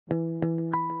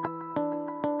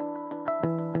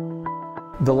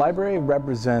The library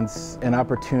represents an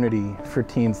opportunity for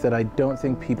teens that I don't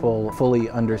think people fully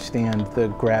understand the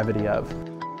gravity of.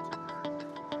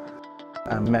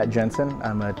 I'm Matt Jensen.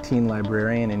 I'm a teen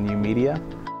librarian in YOUmedia.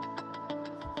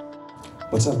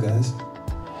 What's up, guys?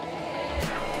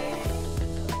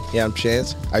 Yeah, I'm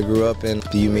Chance. I grew up in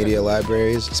the YOUmedia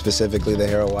libraries, specifically the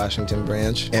Harold Washington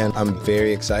branch, and I'm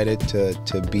very excited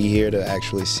to be here to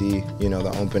actually see,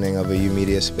 the opening of a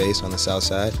YOUmedia space on the south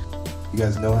side. You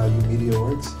guys know how YOUmedia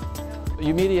works?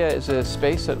 YOUmedia is a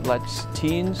space that lets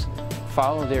teens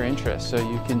follow their interests. So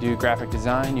you can do graphic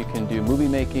design, you can do movie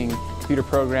making, computer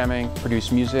programming, produce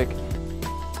music.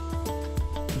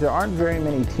 There aren't very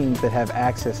many teens that have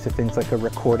access to things like a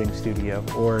recording studio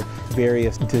or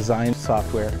various design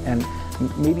software, and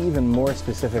maybe even more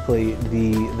specifically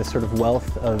the sort of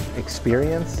wealth of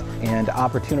experience and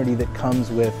opportunity that comes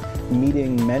with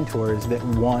meeting mentors that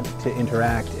want to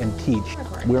interact and teach.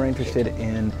 We're interested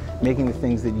in making the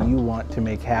things that you want to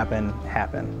make happen.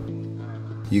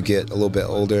 You get a little bit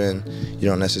older and you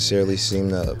don't necessarily seem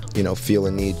to, feel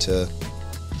a need to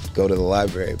go to the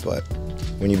library, but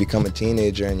when you become a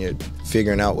teenager and you're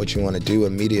figuring out what you want to do, a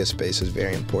media space is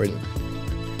very important.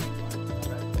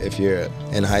 If you're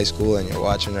in high school and you're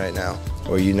watching right now,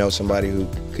 or you know somebody who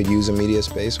could use a media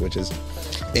space, which is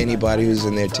anybody who's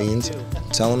in their teens,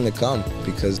 tell them to come,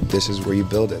 because this is where you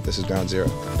build it. This is ground zero.